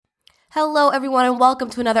Hello, everyone, and welcome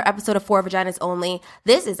to another episode of For Vaginas Only.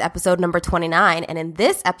 This is episode number 29, and in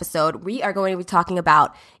this episode, we are going to be talking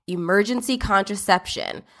about emergency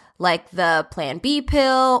contraception, like the Plan B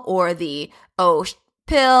pill or the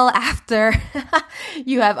pill after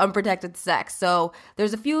you have unprotected sex. So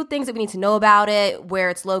there's a few things that we need to know about it, where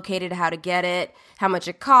it's located, how to get it, how much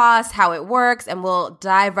it costs, how it works, and we'll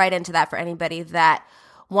dive right into that for anybody that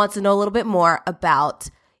wants to know a little bit more about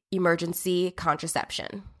emergency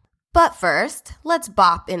contraception. But first, let's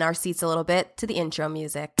bop in our seats a little bit to the intro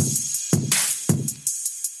music.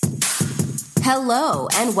 Hello,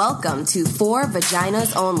 and welcome to For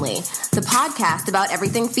Vaginas Only, the podcast about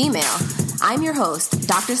everything female. I'm your host,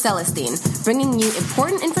 Dr. Celestine, bringing you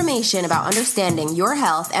important information about understanding your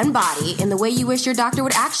health and body in the way you wish your doctor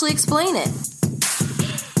would actually explain it.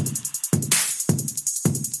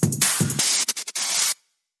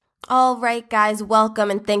 All right, guys, welcome,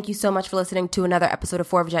 and thank you so much for listening to another episode of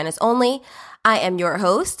For Vaginas Only. I am your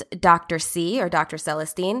host, Dr. C, or Dr.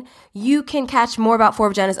 Celestine. You can catch more about For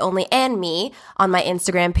Vaginas Only and me on my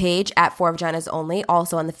Instagram page at For Vaginas Only,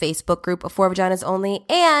 also on the Facebook group of For Vaginas Only,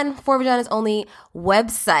 and For Vaginas Only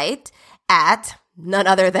website at none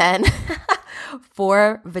other than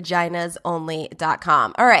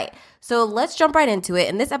forvaginasonly.com. All right, so let's jump right into it.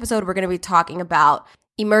 In this episode, we're going to be talking about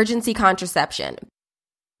emergency contraception.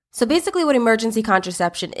 So basically what emergency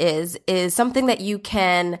contraception is something that you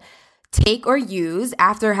can take or use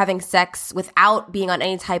after having sex without being on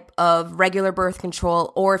any type of regular birth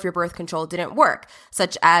control, or if your birth control didn't work,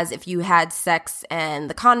 such as if you had sex and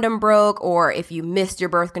the condom broke, or if you missed your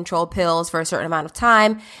birth control pills for a certain amount of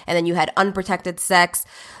time and then you had unprotected sex.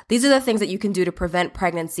 These are the things that you can do to prevent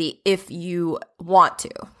pregnancy if you want to.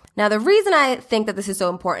 Now, the reason I think that this is so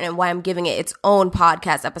important and why I'm giving it its own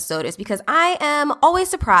podcast episode is because I am always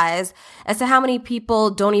surprised as to how many people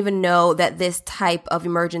don't even know that this type of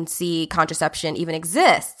emergency contraception even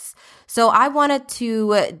exists. So I wanted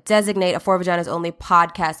to designate a For Vaginas Only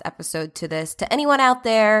podcast episode to this. To anyone out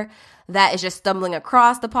there that is just stumbling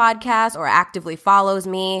across the podcast or actively follows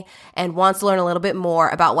me and wants to learn a little bit more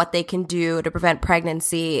about what they can do to prevent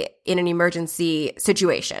pregnancy in an emergency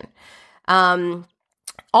situation.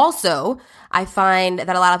 Also, I find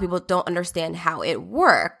that a lot of people don't understand how it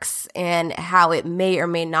works and how it may or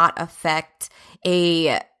may not affect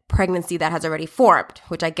a pregnancy that has already formed,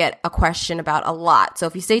 which I get a question about a lot. So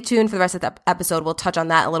if you stay tuned for the rest of the episode, we'll touch on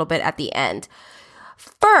that a little bit at the end.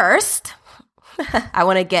 First, I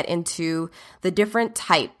want to get into the different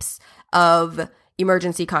types of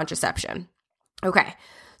emergency contraception. Okay.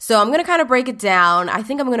 So I'm going to kind of break it down. I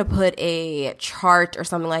think I'm going to put a chart or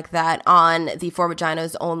something like that on the For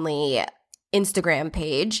Vaginas Only Instagram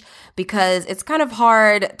page because it's kind of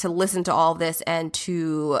hard to listen to all of this and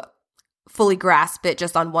to fully grasp it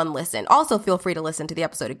just on one listen. Also, feel free to listen to the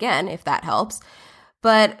episode again if that helps.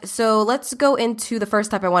 But so let's go into the first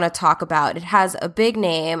type I want to talk about. It has a big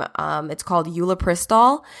name. It's called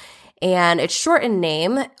Ulipristal. And its shortened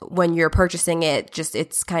name, when you're purchasing it, just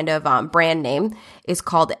its kind of brand name, is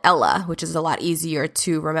called Ella, which is a lot easier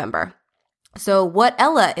to remember. So what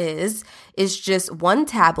Ella is just one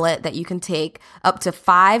tablet that you can take up to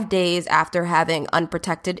 5 days after having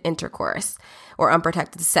unprotected intercourse or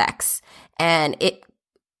unprotected sex. And it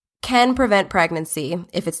can prevent pregnancy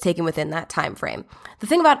if it's taken within that time frame. The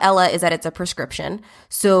thing about Ella is that it's a prescription.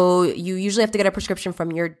 So you usually have to get a prescription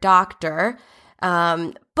from your doctor.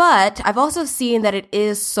 But I've also seen that it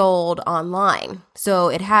is sold online. So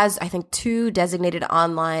it has, I think, 2 designated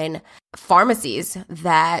online pharmacies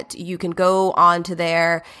that you can go onto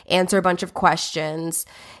there, answer a bunch of questions,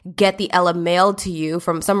 get the Ella mailed to you.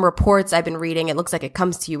 From some reports I've been reading, it looks like it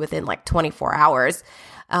comes to you within like 24 hours.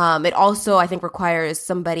 It also, I think, requires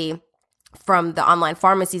somebody from the online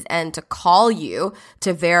pharmacy's end to call you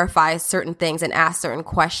to verify certain things and ask certain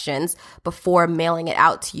questions before mailing it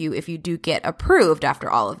out to you if you do get approved after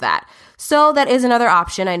all of that. So that is another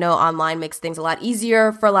option. I know online makes things a lot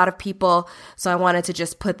easier for a lot of people, so I wanted to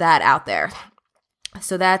just put that out there.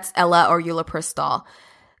 So that's Ella or Ulipristal.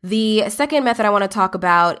 The second method I want to talk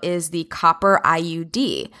about is the copper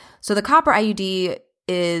IUD. So the copper IUD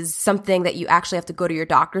is something that you actually have to go to your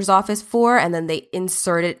doctor's office for, and then they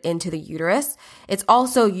insert it into the uterus. It's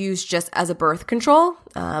also used just as a birth control.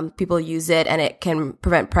 People use it, and it can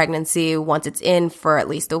prevent pregnancy once it's in for at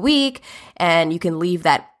least a week, and you can leave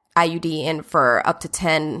that IUD in for up to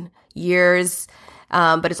 10 years,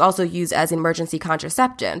 but it's also used as emergency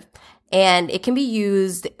contraception. And it can be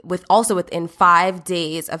used within 5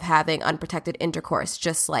 days of having unprotected intercourse,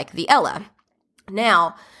 just like the Ella.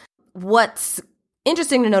 Now, what's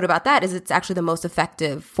interesting to note about that is it's actually the most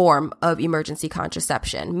effective form of emergency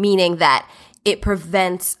contraception, meaning that it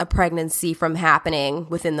prevents a pregnancy from happening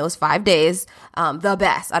within those 5 days, the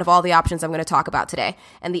best out of all the options I'm going to talk about today.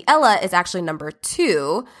 And the Ella is actually number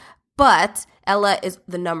 2, but Ella is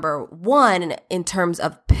the number 1 in terms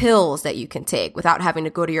of pills that you can take without having to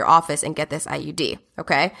go to your office and get this IUD,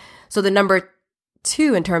 okay? So the number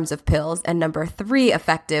 2 in terms of pills and number 3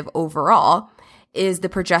 effective overall is the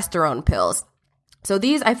progesterone pills. So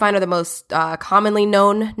these I find are the most commonly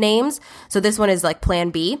known names. So this one is like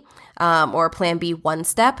Plan B or Plan B One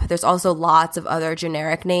Step. There's also lots of other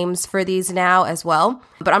generic names for these now as well.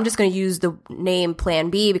 But I'm just going to use the name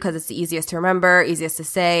Plan B because it's the easiest to remember, easiest to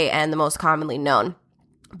say, and the most commonly known.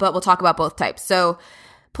 But we'll talk about both types. So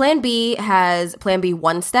Plan B has Plan B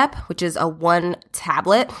One Step, which is a 1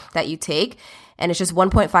 tablet that you take. And it's just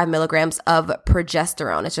 1.5 milligrams of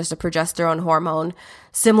progesterone. It's just a progesterone hormone,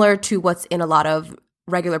 similar to what's in a lot of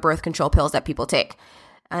regular birth control pills that people take.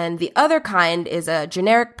 And the other kind is a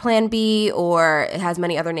generic Plan B, or it has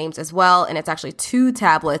many other names as well. And it's actually 2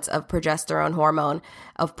 tablets of progesterone hormone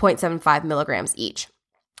of 0.75 milligrams each.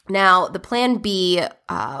 Now, the Plan B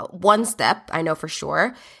One Step, I know for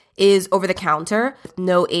sure, is over the counter with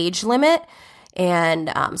no age limit. And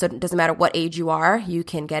so it doesn't matter what age you are, you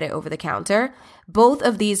can get it over the counter. Both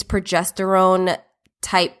of these progesterone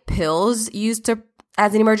type pills used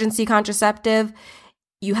as an emergency contraceptive,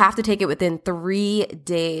 you have to take it within 3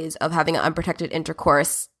 days of having an unprotected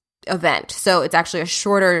intercourse event. So it's actually a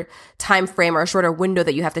shorter time frame or a shorter window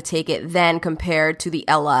that you have to take it than compared to the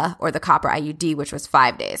Ella or the copper IUD, which was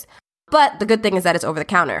 5 days. But the good thing is that it's over the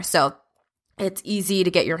counter, so it's easy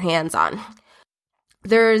to get your hands on.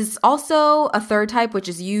 There's also a third type, which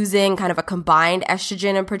is using kind of a combined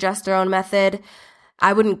estrogen and progesterone method.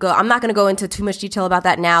 I'm not going to go into too much detail about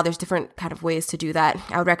that now. There's different kind of ways to do that.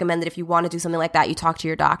 I would recommend that if you want to do something like that, you talk to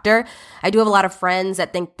your doctor. I do have a lot of friends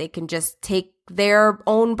that think they can just take their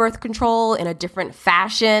own birth control in a different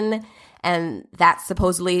fashion, and that's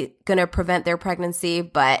supposedly going to prevent their pregnancy,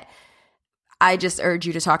 but I just urge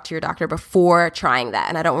you to talk to your doctor before trying that.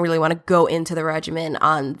 And I don't really want to go into the regimen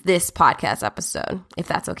on this podcast episode, if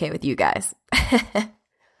that's okay with you guys.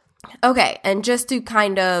 Okay, and just to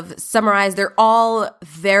kind of summarize, they're all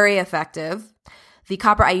very effective. The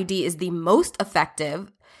copper IUD is the most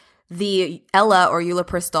effective. The Ella or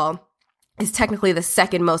Ulipristal is technically the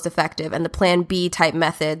second most effective, and the Plan B type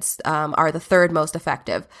methods are the third most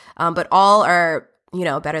effective. But all are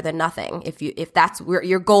better than nothing. If that's where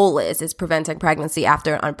your goal is preventing pregnancy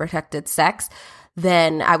after unprotected sex,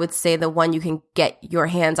 then I would say the one you can get your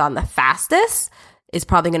hands on the fastest is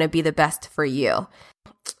probably going to be the best for you.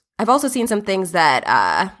 I've also seen some things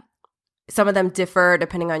that some of them differ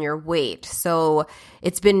depending on your weight. So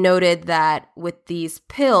it's been noted that with these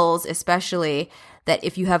pills, especially, that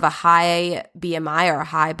if you have a high BMI or a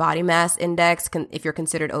high body mass index, if you're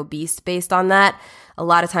considered obese based on that, a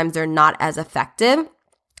lot of times they're not as effective.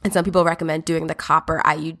 And some people recommend doing the copper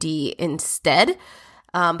IUD instead.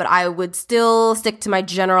 But I would still stick to my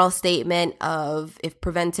general statement of if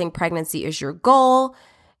preventing pregnancy is your goal,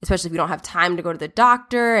 especially if you don't have time to go to the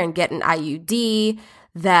doctor and get an IUD,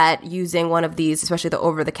 that using one of these, especially the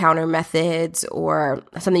over-the-counter methods or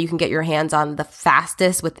something you can get your hands on the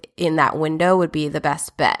fastest within that window would be the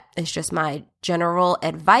best bet. It's just my general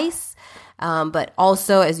advice. But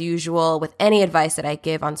also, as usual, with any advice that I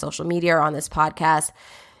give on social media or on this podcast,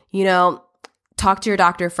 talk to your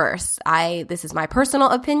doctor first. This is my personal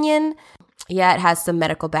opinion. Yeah, it has some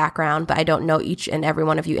medical background, but I don't know each and every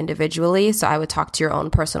one of you individually. So I would talk to your own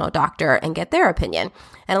personal doctor and get their opinion.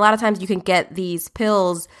 And a lot of times you can get these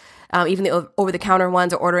pills, even the over-the-counter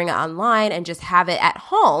ones, or ordering it online and just have it at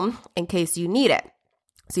home in case you need it.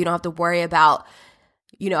 So you don't have to worry about,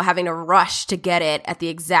 having to rush to get it at the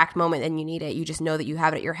exact moment that you need it. You just know that you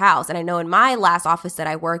have it at your house. And I know in my last office that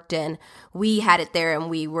I worked in, we had it there and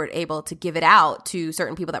we were able to give it out to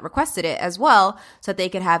certain people that requested it as well so that they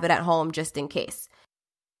could have it at home just in case.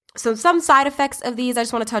 So some side effects of these I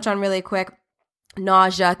just want to touch on really quick.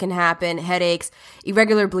 Nausea can happen, headaches,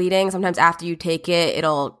 irregular bleeding. Sometimes after you take it,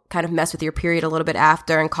 it'll kind of mess with your period a little bit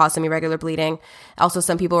after and cause some irregular bleeding. Also,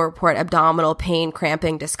 some people report abdominal pain,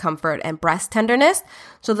 cramping, discomfort, and breast tenderness.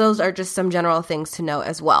 So those are just some general things to know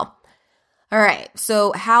as well. All right,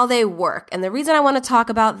 so how they work. And the reason I want to talk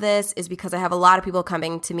about this is because I have a lot of people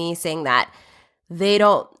coming to me saying that they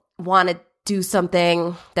don't want to do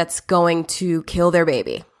something that's going to kill their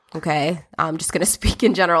baby. Okay, I'm just going to speak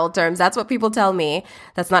in general terms. That's what people tell me.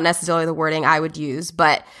 That's not necessarily the wording I would use,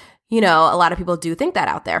 but, a lot of people do think that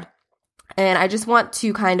out there. And I just want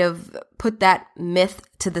to kind of put that myth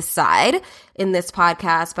to the side in this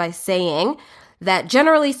podcast by saying that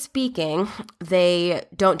generally speaking, they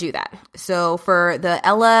don't do that. So for the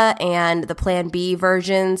Ella and the Plan B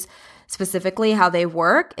versions, specifically how they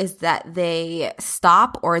work is that they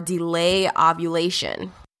stop or delay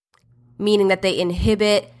ovulation, meaning that they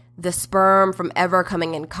inhibit the sperm from ever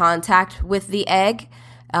coming in contact with the egg,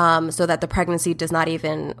 so that the pregnancy does not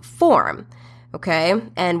even form, okay?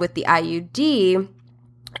 And with the IUD,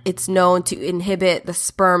 it's known to inhibit the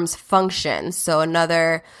sperm's function, so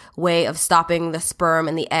another way of stopping the sperm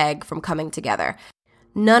and the egg from coming together.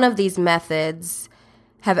 None of these methods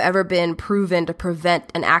have ever been proven to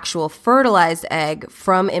prevent an actual fertilized egg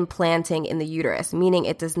from implanting in the uterus, meaning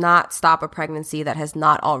it does not stop a pregnancy that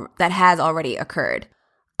has already occurred.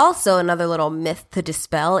 Also, another little myth to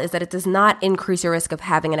dispel is that it does not increase your risk of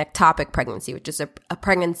having an ectopic pregnancy, which is a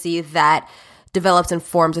pregnancy that develops and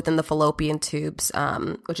forms within the fallopian tubes,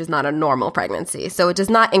 which is not a normal pregnancy. So it does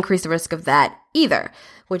not increase the risk of that either,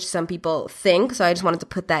 which some people think. So I just wanted to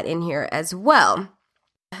put that in here as well.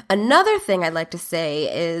 Another thing I'd like to say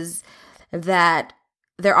is that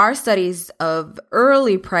there are studies of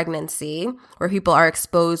early pregnancy where people are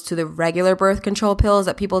exposed to the regular birth control pills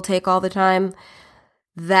that people take all the time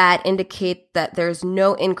that indicate that there's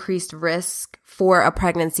no increased risk for a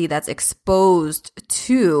pregnancy that's exposed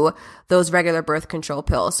to those regular birth control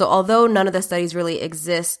pills. So although none of the studies really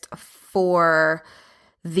exist for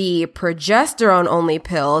the progesterone-only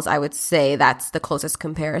pills, I would say that's the closest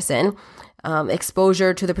comparison.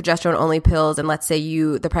 Exposure to the progesterone-only pills, and let's say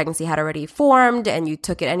the pregnancy had already formed and you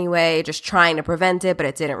took it anyway, just trying to prevent it, but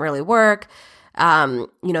it didn't really work.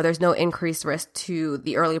 There's no increased risk to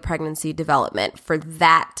the early pregnancy development for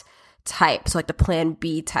that type, so like the Plan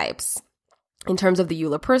B types. In terms of the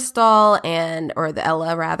ulipristal or the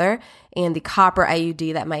Ella rather, and the copper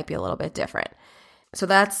IUD, that might be a little bit different. So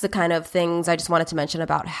that's the kind of things I just wanted to mention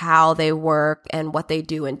about how they work and what they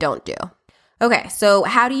do and don't do. Okay, so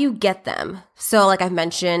how do you get them? So like I've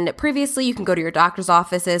mentioned previously, you can go to your doctor's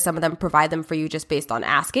offices. Some of them provide them for you just based on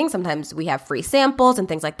asking. Sometimes we have free samples and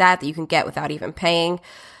things like that you can get without even paying.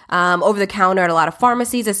 Over the counter at a lot of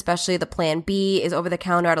pharmacies, especially the Plan B is over the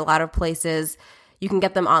counter at a lot of places. You can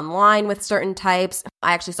get them online with certain types.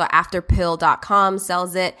 I actually saw afterpill.com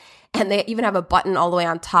sells it, and they even have a button all the way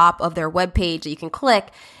on top of their webpage that you can click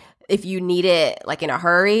if you need it like in a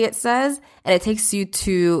hurry, it says, and it takes you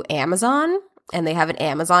to Amazon. And they have an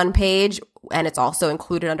Amazon page, and it's also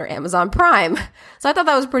included under Amazon Prime. So I thought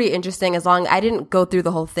that was pretty interesting. I didn't go through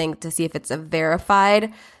the whole thing to see if it's a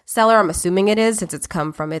verified seller. I'm assuming it is since it's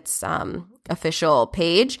come from its official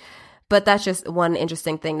page. But that's just one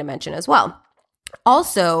interesting thing to mention as well.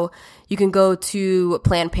 Also, you can go to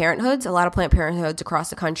Planned Parenthoods. A lot of Planned Parenthoods across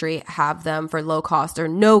the country have them for low cost or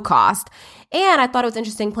no cost. And I thought it was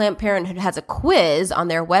interesting, Planned Parenthood has a quiz on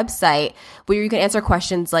their website where you can answer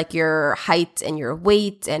questions like your height and your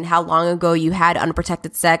weight and how long ago you had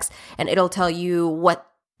unprotected sex, and it'll tell you what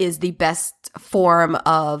is the best form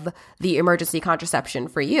of the emergency contraception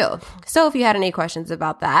for you. So if you had any questions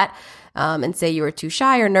about that, and say you were too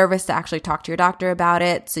shy or nervous to actually talk to your doctor about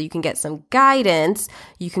it, so you can get some guidance,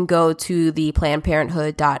 you can go to the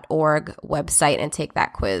PlannedParenthood.org website and take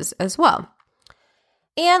that quiz as well.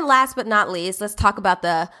 And last but not least, let's talk about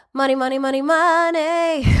the money.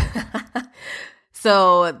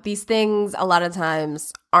 So these things a lot of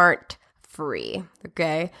times aren't free,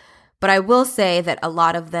 okay? But I will say that a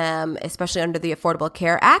lot of them, especially under the Affordable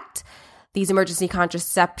Care Act, these emergency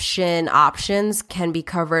contraception options can be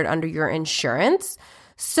covered under your insurance.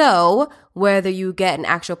 So whether you get an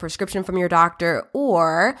actual prescription from your doctor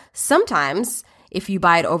or sometimes if you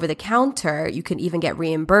buy it over the counter, you can even get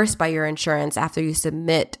reimbursed by your insurance after you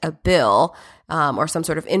submit a bill or some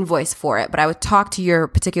sort of invoice for it. But I would talk to your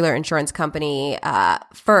particular insurance company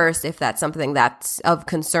first if that's something that's of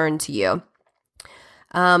concern to you.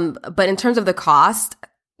 But in terms of the cost,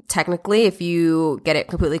 technically, if you get it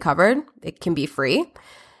completely covered, it can be free.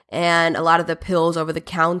 And a lot of the pills over the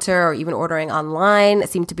counter or even ordering online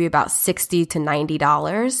seem to be about $60 to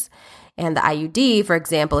 $90. And the IUD, for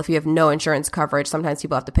example, if you have no insurance coverage, sometimes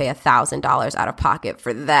people have to pay $1,000 out of pocket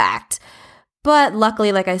for that. But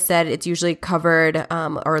luckily, like I said, it's usually covered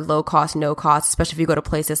or low cost, no cost, especially if you go to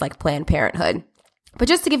places like Planned Parenthood. But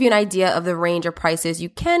just to give you an idea of the range of prices you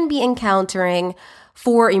can be encountering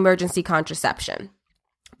for emergency contraception.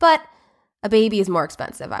 But a baby is more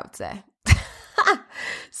expensive, I would say.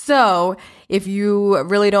 So if you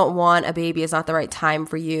really don't want a baby, it's not the right time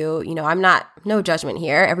for you. No judgment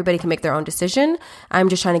here. Everybody can make their own decision. I'm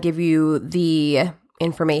just trying to give you the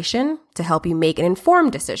information to help you make an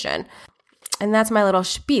informed decision. And that's my little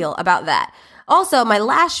spiel about that. Also, my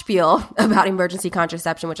last spiel about emergency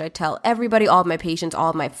contraception, which I tell everybody, all of my patients, all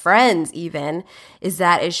of my friends even, is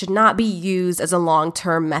that it should not be used as a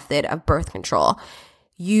long-term method of birth control.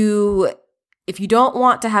 If you don't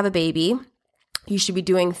want to have a baby, you should be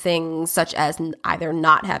doing things such as either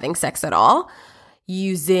not having sex at all,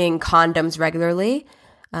 using condoms regularly,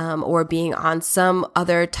 or being on some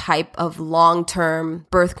other type of long-term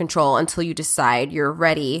birth control until you decide you're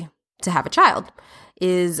ready to have a child,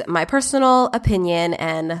 is my personal opinion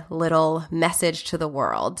and little message to the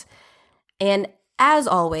world. And as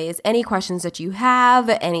always, any questions that you have,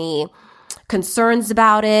 any concerns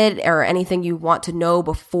about it, or anything you want to know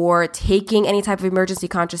before taking any type of emergency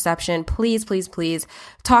contraception, please, please, please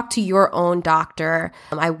talk to your own doctor.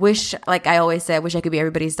 I wish, like I always say, I wish I could be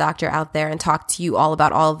everybody's doctor out there and talk to you all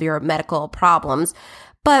about all of your medical problems,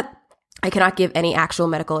 but I cannot give any actual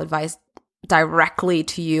medical advice directly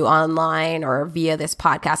to you online or via this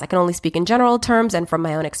podcast. I can only speak in general terms and from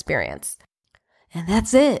my own experience. And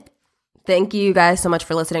that's it. Thank you guys so much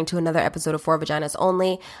for listening to another episode of 4 Vaginas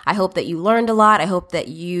Only. I hope that you learned a lot. I hope that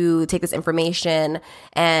you take this information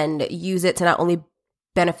and use it to not only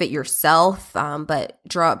benefit yourself, but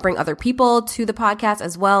bring other people to the podcast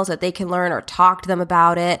as well so that they can learn or talk to them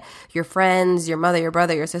about it. Your friends, your mother, your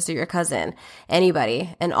brother, your sister, your cousin,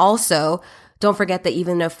 anybody. And also, don't forget that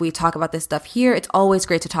even if we talk about this stuff here, it's always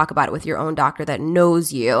great to talk about it with your own doctor that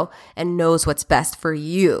knows you and knows what's best for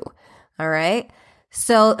you. All right?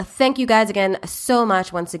 So thank you guys again so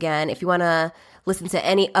much once again. If you want to listen to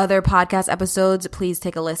any other podcast episodes, please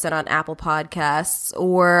take a listen on Apple Podcasts,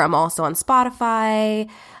 or I'm also on Spotify,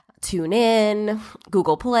 TuneIn,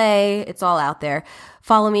 Google Play. It's all out there.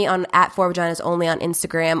 Follow me on at 4 Vaginas Only on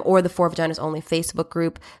Instagram or the 4 Vaginas Only Facebook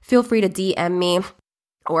group. Feel free to DM me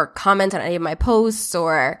or comment on any of my posts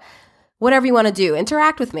or whatever you want to do.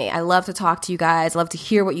 Interact with me. I love to talk to you guys. I love to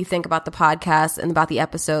hear what you think about the podcast and about the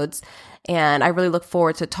episodes. And I really look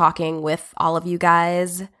forward to talking with all of you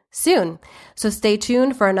guys soon. So stay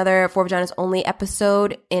tuned for another 4 Vaginas Only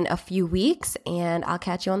episode in a few weeks, and I'll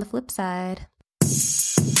catch you on the flip side.